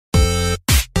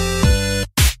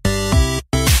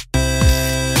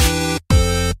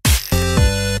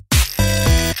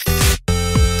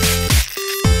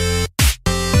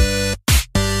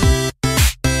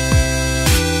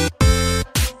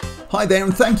Hi there,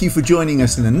 and thank you for joining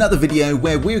us in another video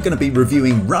where we're going to be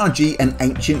reviewing Raji, an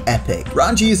ancient epic.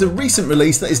 Raji is a recent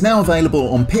release that is now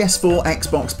available on PS4,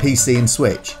 Xbox, PC and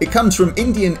Switch. It comes from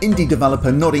Indian indie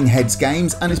developer Nodding Heads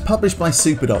Games and is published by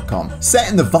Super.com. Set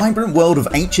in the vibrant world of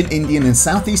ancient Indian and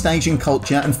Southeast Asian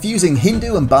culture and fusing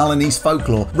Hindu and Balinese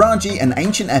folklore, Raji, an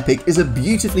ancient epic is a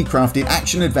beautifully crafted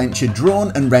action-adventure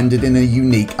drawn and rendered in a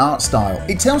unique art style.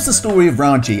 It tells the story of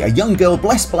Raji, a young girl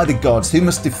blessed by the gods who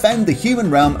must defend the human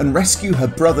realm and rescue her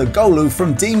brother Golu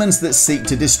from demons that seek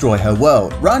to destroy her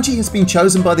world. Raji has been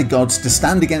chosen by the gods to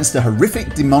stand against a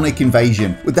horrific demonic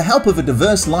invasion. With the help of a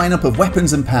diverse lineup of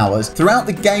weapons and powers, throughout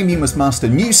the game you must master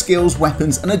new skills,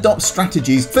 weapons and adopt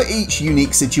strategies for each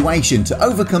unique situation to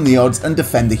overcome the odds and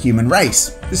defend the human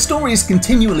race. The story is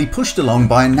continually pushed along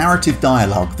by a narrative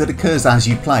dialogue that occurs as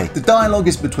you play. The dialogue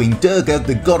is between Durga,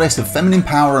 the goddess of feminine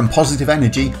power and positive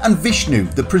energy, and Vishnu,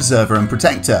 the preserver and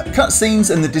protector.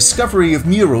 Cutscenes and the discovery of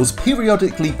murals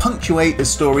periodically punctuate the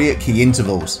story at key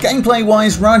intervals.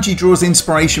 Gameplay-wise, Raji draws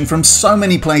inspiration from so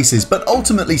many places, but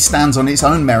ultimately stands on its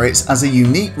own merits as a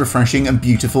unique, refreshing and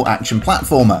beautiful action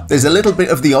platformer. There's a little bit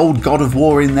of the old God of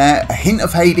War in there, a hint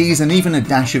of Hades and even a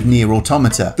dash of Nier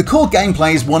Automata. The core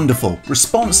gameplay is wonderful,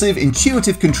 responsive,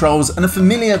 intuitive controls and a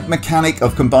familiar mechanic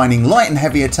of combining light and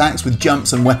heavy attacks with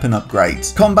jumps and weapon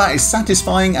upgrades. Combat is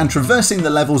satisfying and traversing the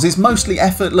levels is mostly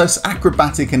effortless,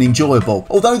 acrobatic and enjoyable,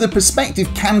 although the perspective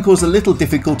can cause a little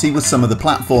difficulty with some of the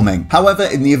platforming. However,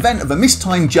 in the event of a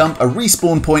mistimed jump, a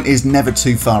respawn point is never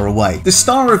too far away. The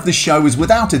star of the show is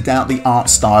without a doubt the art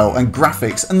style and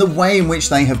graphics and the way in which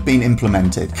they have been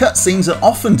implemented. Cutscenes are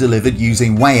often delivered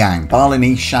using Wayang,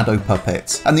 Balinese shadow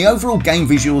puppets, and the overall game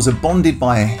visuals are bonded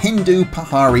by a Hindu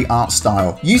Pahari art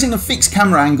style. Using a fixed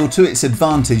camera angle to its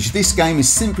advantage, this game is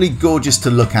simply gorgeous to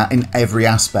look at in every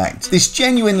aspect. This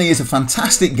genuinely is a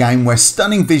fantastic game where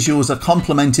stunning visuals are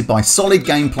complemented by solid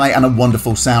gameplay and a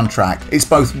wonderful soundtrack. It's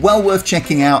both well worth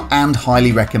checking out and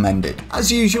highly recommended.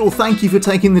 As usual, thank you for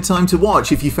taking the time to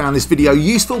watch. If you found this video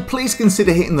useful, please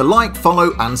consider hitting the like,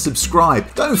 follow and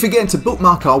subscribe. Don't forget to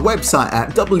bookmark our website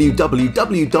at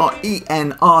www.enrd.cc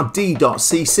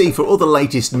for all the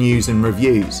latest news and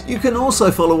reviews. You can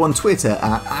also follow on Twitter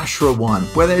at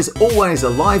Ashra1, where there's always a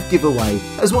live giveaway,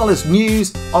 as well as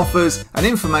news, offers and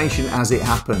information as it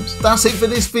happens. That's it for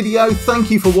this video.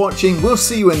 Thank you for watching. We'll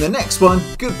see you in the next one.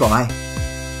 Goodbye.